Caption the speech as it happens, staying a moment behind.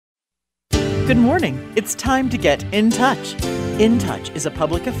Good morning. It's time to get in touch. In Touch is a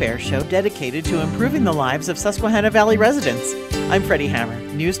public affairs show dedicated to improving the lives of Susquehanna Valley residents. I'm Freddi Hammer,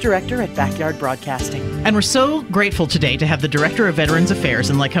 News Director at Backyard Broadcasting. And we're so grateful today to have the Director of Veterans Affairs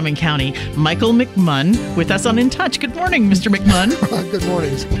in Lycoming County, Michael McMunn, with us on In Touch. Good morning, Mr. McMunn. Good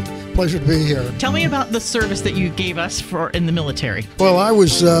morning. It's a pleasure to be here. Tell me about the service that you gave us in the military. Well, I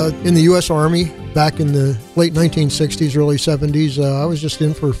was in the U.S. Army back in the late 1960s, early 70s. I was just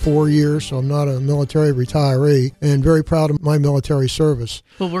in for 4 years, so I'm not a military retiree, and very proud of my military service.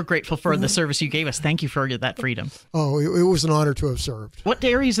 Well, we're grateful for the service you gave us. Thank you for that freedom. Oh, it was an honor to have served. What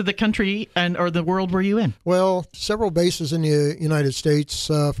areas of the country or the world were you in? Well, several bases in the United States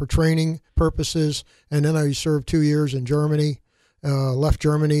for training purposes, and then I served 2 years in Germany. Left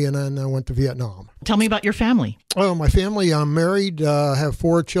Germany, and then I went to Vietnam. Tell me about your family. Oh, my family, I'm married, have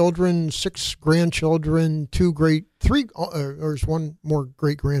 4 children, 6 grandchildren, there's one more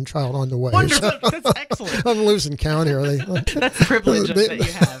great-grandchild on the way. Wonderful. That's excellent. I'm losing count here. That's the privilege that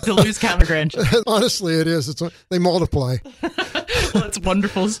you have, to lose count of grandchildren. Honestly, it is. They multiply. Well, it's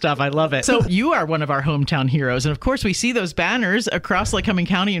wonderful stuff. I love it. So you are one of our hometown heroes. And of course, we see those banners across Lycoming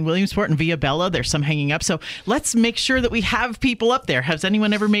County and Williamsport and Villa Bella. There's some hanging up. So let's make sure that we have people up there. Has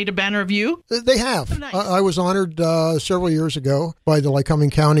anyone ever made a banner of you? They have. Oh, nice. I was honored several years ago by the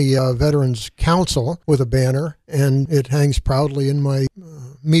Lycoming County Veterans Council with a banner, and it hangs proudly in my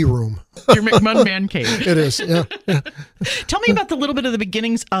me room. Your McMunn man cave. It is, yeah. Tell me about the little bit of the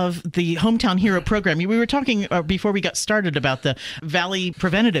beginnings of the Hometown Hero program. We were talking before we got started about the Valley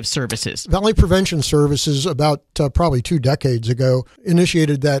Preventative Services. Valley Prevention Services, about probably 2 decades ago,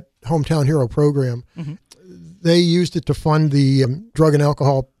 initiated that Hometown Hero program. Mm-hmm. They used it to fund the drug and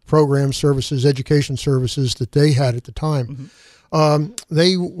alcohol program services, education services that they had at the time. Mm-hmm.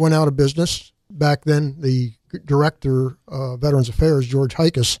 They went out of business. Back then, the director of Veterans Affairs, George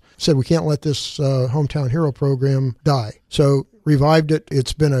Hikus, said, we can't let this Hometown Hero program die. So revived it.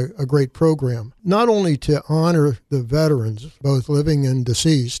 It's been a great program, not only to honor the veterans, both living and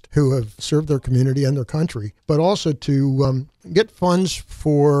deceased, who have served their community and their country, but also to get funds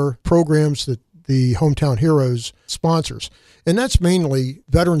for programs that the Hometown Heroes sponsors. And that's mainly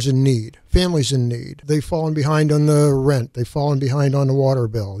veterans in need, families in need. They've fallen behind on the rent. They've fallen behind on the water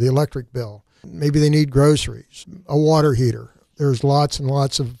bill, the electric bill. Maybe they need groceries, a water heater. There's lots and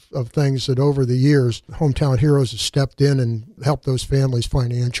lots of things that over the years, Hometown Heroes have stepped in and helped those families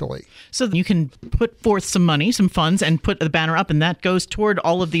financially. So you can put forth some money, some funds, and put the banner up, and that goes toward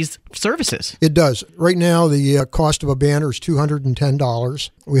all of these services. It does. Right now, the cost of a banner is $210.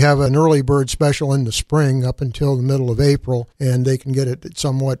 We have an early bird special in the spring up until the middle of April, and they can get it at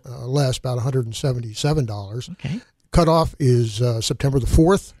somewhat less, about $177. Okay. Cutoff is September the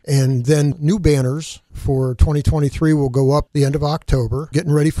 4th, and then new banners for 2023 will go up the end of October,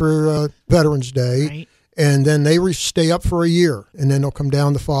 getting ready for Veterans Day, right. And then they stay up for a year, and then they'll come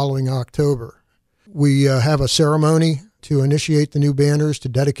down the following October. We have a ceremony to initiate the new banners, to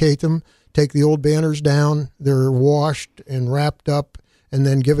dedicate them, take the old banners down. They're washed and wrapped up and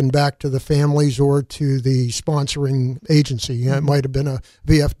then given back to the families or to the sponsoring agency. It might have been a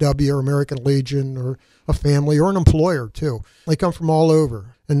VFW or American Legion or a family or an employer, too. They come from all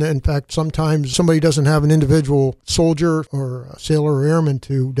over. And in fact, sometimes somebody doesn't have an individual soldier or a sailor or airman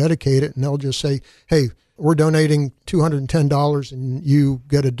to dedicate it, and they'll just say, hey, we're donating $210 and you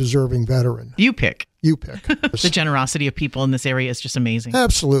get a deserving veteran. You pick. The generosity of people in this area is just amazing.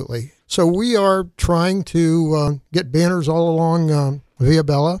 Absolutely. So we are trying to get banners all along Villa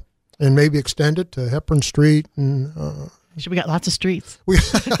Bella and maybe extend it to Hepburn Street. And we got lots of streets.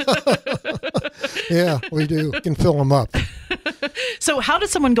 Yeah, we do. We can fill them up. So how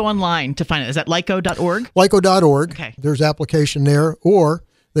does someone go online to find it? Is that lyco.org? Lyco.org. Okay. There's application there, or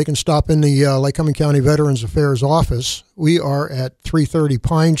they can stop in the Lycoming County Veterans Affairs office. We are at 330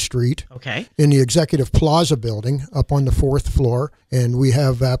 Pine Street, okay, in the Executive Plaza building up on the 4th floor, and we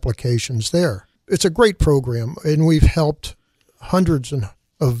have applications there. It's a great program, and we've helped hundreds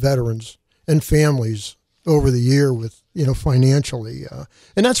of veterans and families over the year with, financially.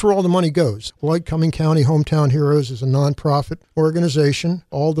 And that's where all the money goes. Lycoming County Hometown Heroes is a nonprofit organization.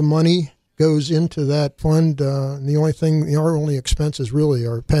 All the money goes into that fund. Our only expenses really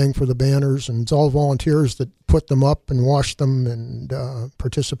are paying for the banners, and it's all volunteers that put them up and wash them and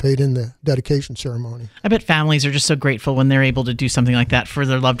participate in the dedication ceremony. I bet families are just so grateful when they're able to do something like that for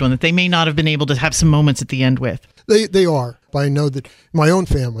their loved one that they may not have been able to have some moments at the end with. They are. I know that my own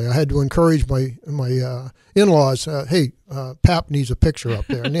family, I had to encourage my in-laws, hey, Pap needs a picture up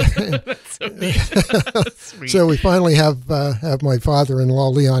there. That's so neat. Sweet. So we finally have my father-in-law,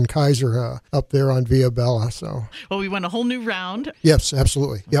 Leon Kaiser, up there on Via Bella. So, well, we went a whole new round. Yes,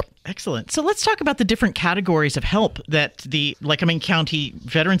 absolutely. Yep. Excellent. So let's talk about the different categories of help that the Lycoming County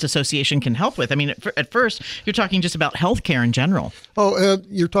Veterans Association can help with. I mean, at first, you're talking just about health care in general. Oh,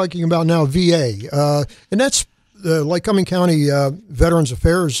 you're talking about now VA. And that's the Lycoming County Veterans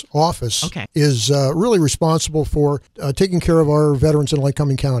Affairs Office is really responsible for taking care of our veterans in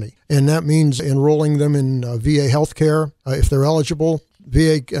Lycoming County. And that means enrolling them in VA health care, if they're eligible,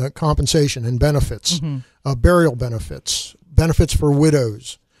 VA compensation and benefits, burial benefits, benefits for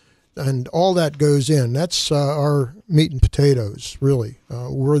widows, and all that goes in. That's our meat and potatoes, really.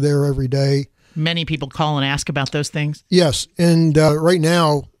 We're there every day. Many people call and ask about those things. Yes. And right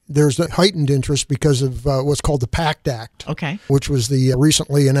now, there's a heightened interest because of what's called the PACT Act, which was the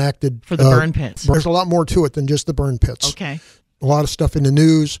recently enacted for the burn pits. There's a lot more to it than just the burn pits. Okay, a lot of stuff in the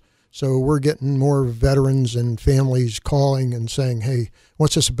news. So we're getting more veterans and families calling and saying, "Hey,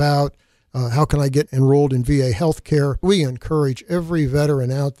 what's this about? How can I get enrolled in VA health care?" We encourage every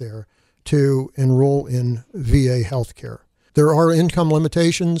veteran out there to enroll in VA health care. There are income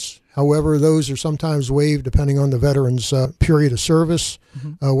limitations. However, those are sometimes waived depending on the veteran's period of service,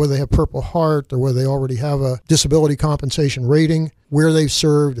 whether they have Purple Heart or whether they already have a disability compensation rating, where they've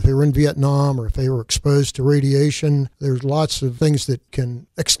served, if they were in Vietnam or if they were exposed to radiation. There's lots of things that can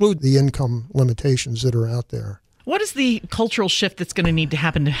exclude the income limitations that are out there. What is the cultural shift that's going to need to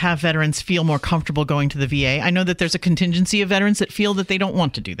happen to have veterans feel more comfortable going to the VA? I know that there's a contingency of veterans that feel that they don't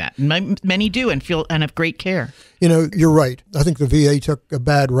want to do that. Many do and feel and have great care. You know, you're right. I think the VA took a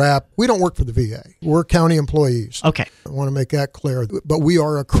bad rap. We don't work for the VA. We're county employees. Okay. I want to make that clear. But we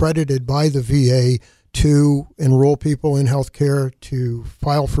are accredited by the VA to enroll people in health care, to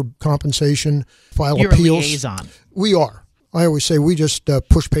file for compensation, file You're appeals. You're a liaison. We are. I always say we just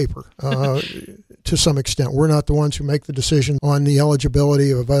push paper to some extent. We're not the ones who make the decision on the eligibility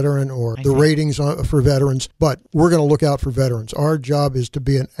of a veteran or the ratings for veterans, but we're going to look out for veterans. Our job is to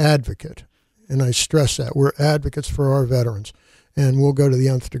be an advocate, and I stress that. We're advocates for our veterans, and we'll go to the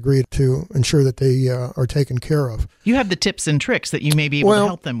nth degree to ensure that they are taken care of. You have the tips and tricks that you may be able to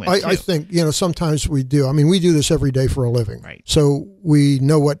help them with, I think, sometimes we do. I mean, we do this every day for a living. Right. So we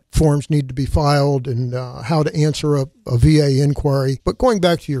know what forms need to be filed and how to answer a VA inquiry. But going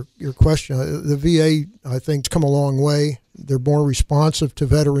back to your question, the VA, I think, has come a long way. They're more responsive to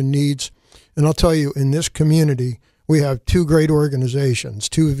veteran needs. And I'll tell you, in this community, we have two great organizations,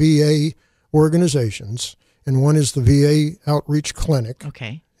 two VA organizations. And one is the VA Outreach Clinic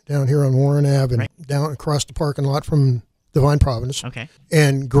down here on Warren Avenue, down across the parking lot from Divine Providence.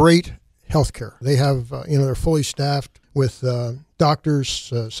 And great health care. They have, they're fully staffed with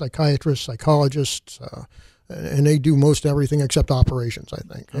doctors, psychiatrists, psychologists, and they do most everything except operations, I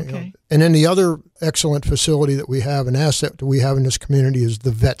think. And then the other excellent facility that we have, an asset that we have in this community, is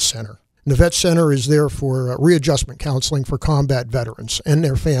the Vet Center. And the Vet Center is there for readjustment counseling for combat veterans and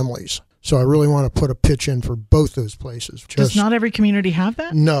their families. So I really want to put a pitch in for both those places. Does not every community have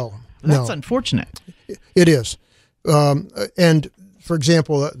that? No. That's unfortunate. It is. And, for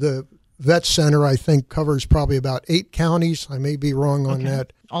example, the Vet Center, I think, covers probably about 8 counties. I may be wrong on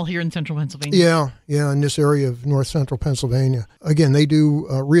that. All here in central Pennsylvania? Yeah, in this area of north central Pennsylvania. Again, they do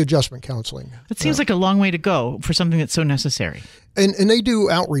readjustment counseling. It seems like a long way to go for something that's so necessary. And they do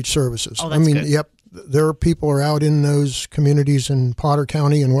outreach services. Oh, that's good. Yep. There are people are out in those communities in Potter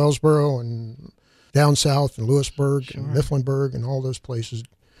County and Wellsboro and down south in Lewisburg and Mifflinburg and all those places.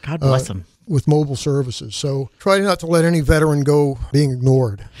 God bless them. With mobile services. So try not to let any veteran go being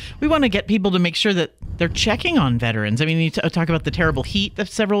ignored. We want to get people to make sure that they're checking on veterans. I mean, you talk about the terrible heat of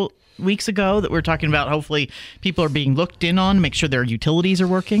several weeks ago that we're talking about. Hopefully people are being looked in on, make sure their utilities are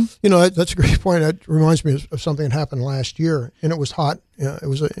working. That's a great point. That reminds me of something that happened last year, and it was hot. It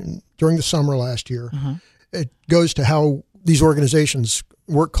was during the summer last year. It goes to how these organizations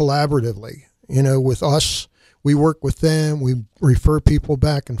work collaboratively. With us, we work with them. We refer people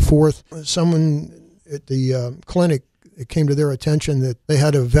back and forth. Someone at the clinic, it came to their attention that they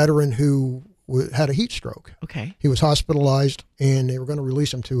had a veteran who had a heat stroke. He was hospitalized, and they were going to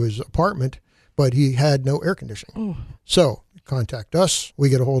release him to his apartment, but he had no air conditioning. So contact us. We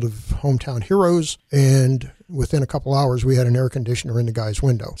get a hold of Hometown Heroes, and within a couple hours, we had an air conditioner in the guy's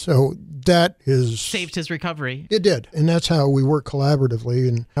window. So that saved his recovery. It did, and that's how we work collaboratively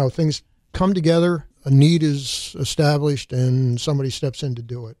and how things come together. A need is established, and somebody steps in to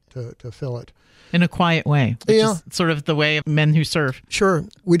do it, to fill it. In a quiet way, which is sort of the way of men who serve. Sure.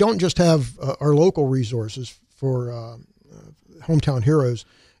 We don't just have our local resources. for Hometown Heroes.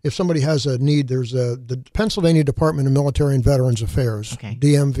 If somebody has a need, there's the Pennsylvania Department of Military and Veterans Affairs,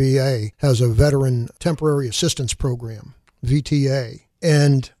 DMVA, has a Veteran Temporary Assistance Program, VTA.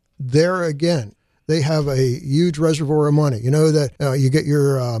 And there again, they have a huge reservoir of money. You know that you get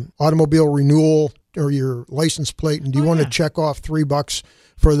your automobile renewal or your license plate, and do you want to check off $3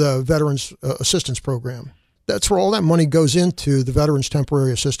 for the Veterans Assistance Program? That's where all that money goes into the Veterans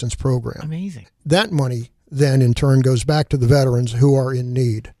Temporary Assistance Program. Amazing. That money then in turn goes back to the veterans who are in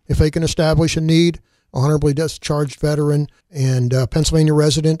need. If they can establish a need, honorably discharged veteran and Pennsylvania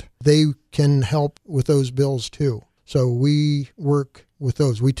resident, they can help with those bills too. So we work with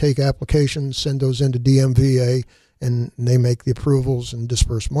those. We take applications, send those into DMVA, and they make the approvals and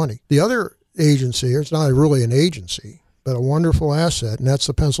disperse money. The other agency, it's not really an agency, but a wonderful asset, and that's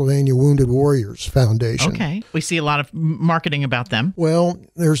the Pennsylvania Wounded Warriors Foundation. Okay. We see a lot of marketing about them. Well,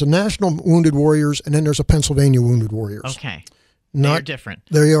 there's a National Wounded Warriors, and then there's a Pennsylvania Wounded Warriors. Okay. They're different.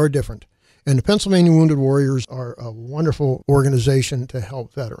 They are different. And the Pennsylvania Wounded Warriors are a wonderful organization to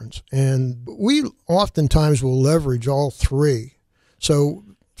help veterans. And we oftentimes will leverage all three. So,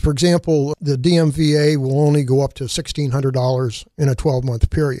 for example, the DMVA will only go up to $1,600 in a 12-month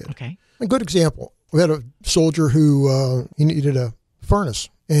period. Okay. A good example. We had a soldier who he needed a furnace,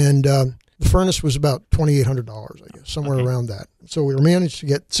 and the furnace was about $2,800, I guess, somewhere around that. So we managed to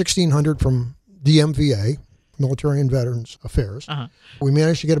get $1,600 from DMVA, Military and Veterans Affairs. We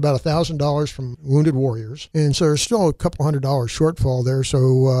managed to get about $1,000 from Wounded Warriors, and so there's still a couple $100 shortfall there. So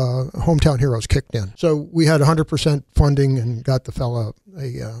Hometown Heroes kicked in. So we had 100% funding and got the fella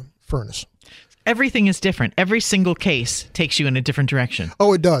a furnace. Everything is different. Every single case takes you in a different direction.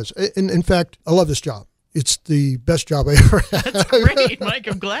 Oh, it does. In fact, I love this job. It's the best job I ever had. That's great, Mike.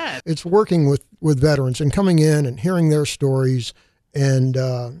 I'm glad. It's working with veterans and coming in and hearing their stories and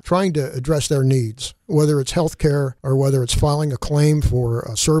trying to address their needs, whether it's health care or whether it's filing a claim for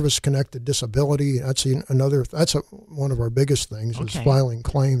a service-connected disability. That's one of our biggest things is filing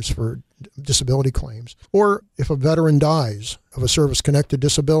claims for disability claims. Or if a veteran dies of a service-connected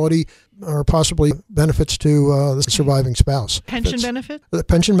disability, or possibly benefits to the surviving spouse. Pension benefit? The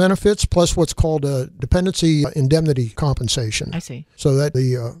pension benefits plus what's called a dependency indemnity compensation. I see. So that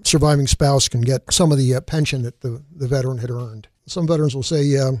the surviving spouse can get some of the pension that the veteran had earned. Some veterans will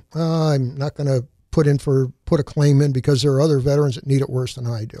say, I'm not going to put a claim in because there are other veterans that need it worse than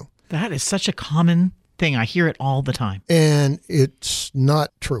I do. That is such a common thing. I hear it all the time. And it's not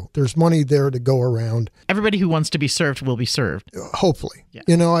true. There's money there to go around. Everybody who wants to be served will be served. Hopefully. Yeah.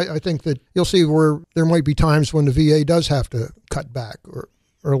 You know, I think that you'll see where there might be times when the VA does have to cut back or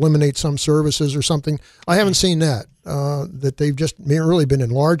eliminate some services or something. I haven't seen that they've just really been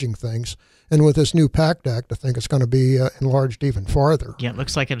enlarging things. And with this new PACT Act, I think it's going to be enlarged even farther. Yeah, it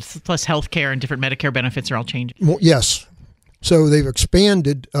looks like it. Plus health care and different Medicare benefits are all changing. Well, yes. So they've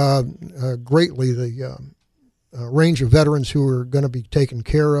expanded greatly the range of veterans who are going to be taken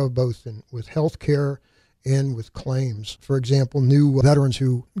care of, both with health care and with claims. For example, new veterans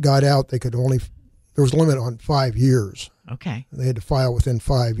who got out, there was a limit on 5 years. Okay. They had to file within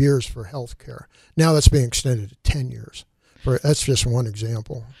 5 years for health care. Now that's being extended to 10 years. That's just one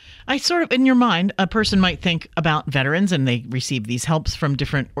example. I sort of, in your mind, a person might think about veterans and they receive these helps from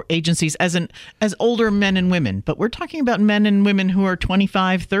different agencies as older men and women. But we're talking about men and women who are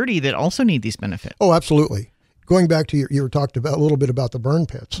 25, 30 that also need these benefits. Oh, absolutely. Going back to you were talked about a little bit about the burn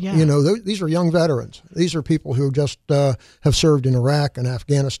pits. Yeah. You know, these are young veterans. These are people who just have served in Iraq and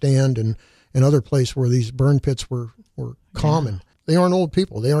Afghanistan and other places where these burn pits were common. Yeah. They aren't old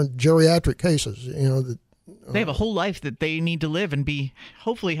people. They aren't geriatric cases. You know, they have a whole life that they need to live and be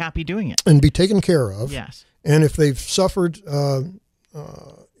hopefully happy doing it. And be taken care of. Yes. And if they've suffered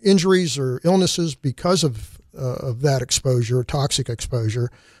injuries or illnesses because of that exposure, toxic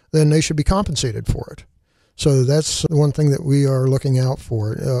exposure, then they should be compensated for it. So that's the one thing that we are looking out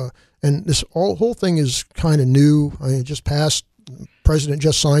for. And this whole thing is kind of new. I mean, it just passed. The president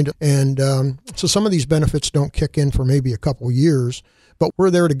just signed it. And so some of these benefits don't kick in for maybe a couple years, but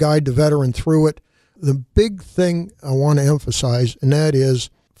we're there to guide the veteran through it. The big thing I want to emphasize, and that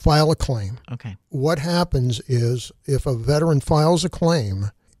is file a claim. Okay. What happens is if a veteran files a claim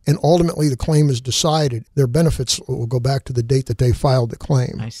and ultimately the claim is decided, their benefits will go back to the date that they filed the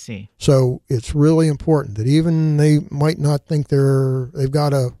claim. I see. So it's really important that even they might not think they've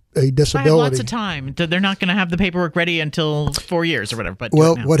got a disability. I have lots of time. They're not going to have the paperwork ready until 4 years or whatever. But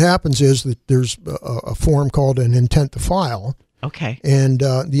what happens is that there's a form called an intent to file. Okay. And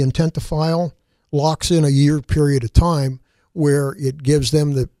the intent to file locks in a year period of time where it gives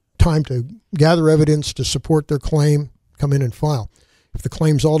them the time to gather evidence to support their claim, come in and file. If the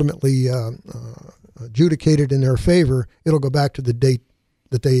claim's ultimately adjudicated in their favor, it'll go back to the date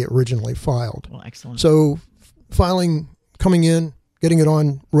that they originally filed. Well, excellent. So filing, coming in, getting it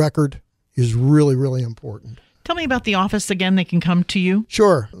on record is really, really important. Tell me about the office again. They can come to you.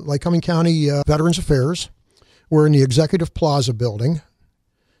 Sure. Lycoming County Veterans Affairs. We're in the Executive Plaza building.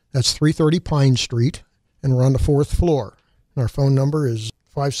 That's 330 Pine Street, and we're on the 4th floor. And our phone number is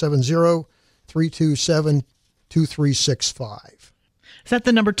 570-327-2365. Is that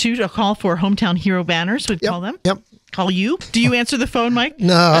the number 2 to call for Hometown Hero banners? We'd call them? Yep. Call you? Do you answer the phone, Mike?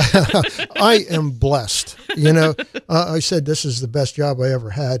 No, I am blessed. You know, I said this is the best job I ever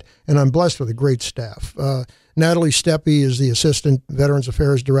had, and I'm blessed with a great staff. Natalie Steppe is the Assistant Veterans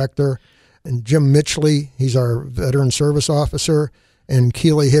Affairs Director, and Jim Mitchley, he's our Veteran Service Officer, and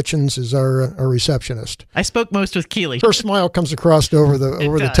Keely Hitchens is our receptionist. I spoke most with Keely. Her smile comes across over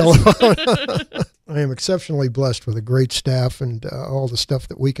the telephone. I am exceptionally blessed with a great staff and all the stuff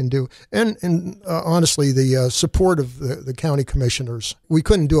that we can do. And honestly, the support of the county commissioners, we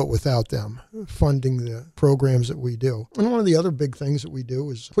couldn't do it without them funding the programs that we do. And one of the other big things that we do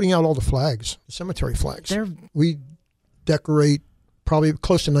is putting out all the flags, the cemetery flags. We decorate probably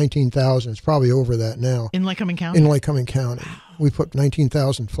close to 19,000. It's probably over that now. In Lycoming County? In Lycoming County. Wow. We put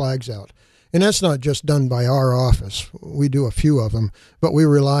 19,000 flags out. And that's not just done by our office. We do a few of them, but we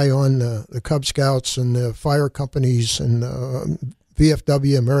rely on the Cub Scouts and the fire companies and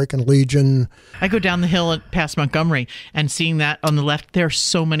VFW, American Legion. I go down the hill past Montgomery and seeing that on the left, there are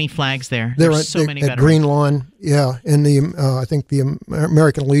so many flags there. There's so many veterans. At Green Lawn, yeah. And I think the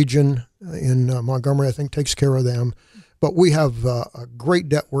American Legion in Montgomery, I think, takes care of them. But we have a great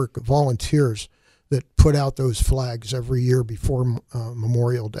network of volunteers that put out those flags every year before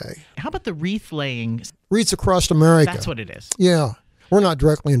Memorial Day. How about the wreath laying? Wreaths across America. That's what it is. Yeah. We're not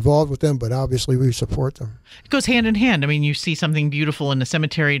directly involved with them, but obviously we support them. It goes hand in hand. I mean, you see something beautiful in the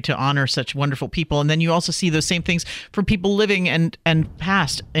cemetery to honor such wonderful people, and then you also see those same things for people living and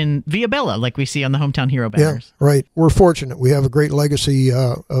past in Via Bella, like we see on the Hometown Hero banners. Yeah, right. We're fortunate. We have a great legacy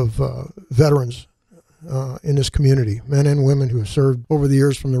of veterans in this community, men and women who have served over the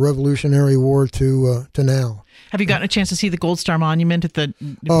years from the Revolutionary War to now. Have you gotten a chance to see the Gold Star Monument at the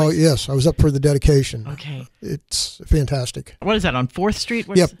Oh, yes. I was up for the dedication. Okay. It's fantastic. What is that, on 4th Street?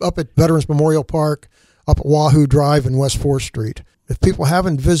 Yep, up at Veterans Memorial Park, up at Wahoo Drive and West 4th Street. If people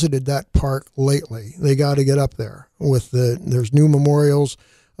haven't visited that park lately, they got to get up there. There's new memorials.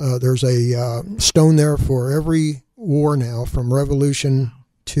 There's a stone there for every war now, from Revolution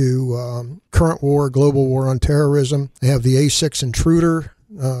to current war, global war on terrorism. They have the A6 Intruder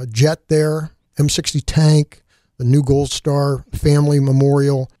jet there, M60 tank, the new Gold Star Family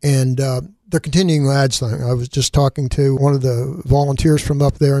Memorial, and they're continuing to add something. I was just talking to one of the volunteers from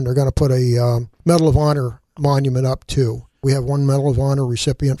up there, and they're going to put a Medal of Honor monument up too. We have one Medal of Honor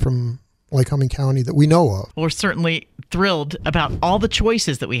recipient from Lycoming County that we know of. We're certainly thrilled about all the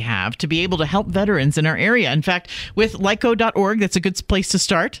choices that we have to be able to help veterans in our area. In fact, with lyco.org, that's a good place to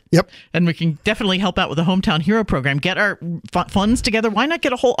start. Yep. And we can definitely help out with the Hometown Hero program. Get our funds together. Why not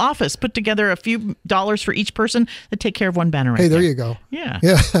get a whole office? Put together a few dollars for each person to take care of one banner right Hey, there there. You go. Yeah.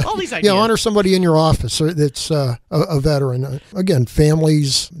 All these ideas. Yeah, honor somebody in your office that's a veteran. Again,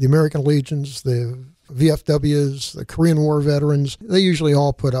 families, the American Legions, the VFWs, the Korean War veterans, they usually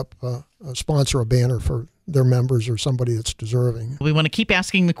all put up sponsor a banner for their members or somebody that's deserving. We want to keep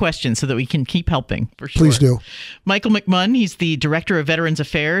asking the questions so that we can keep helping, for sure. Please do. Michael McMunn, he's the Director of Veterans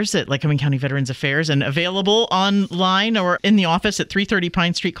Affairs at Lycoming County Veterans Affairs, and available online or in the office at 330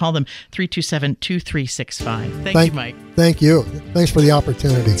 Pine Street. Call them 327-2365. Thank you, Mike. Thank you. Thanks for the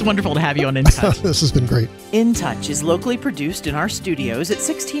opportunity. It's wonderful to have you on In Touch. This has been great. In Touch is locally produced in our studios at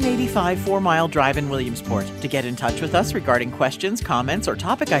 1685 4 Mile Drive in Williamsport. To get in touch with us regarding questions, comments, or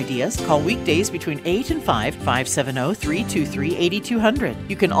topic ideas, call weekdays between 8 and 5, 570-323-8200.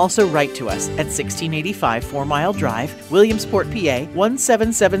 You can also write to us at 1685 4 Mile Drive, Williamsport, PA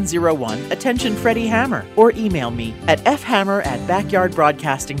 17701. Attention Freddi Hammer. Or email me at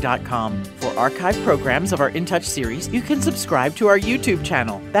fhammer@backyardbroadcasting.com. For archived programs of our In Touch series, you can subscribe to our YouTube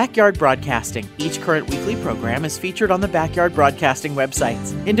channel, Backyard Broadcasting. Each current weekly program is featured on the Backyard Broadcasting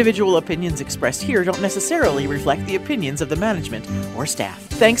websites. Individual opinions expressed here don't necessarily reflect the opinions of the management or staff.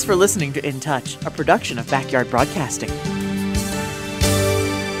 Thanks for listening to In Touch, a production of Backyard Broadcasting.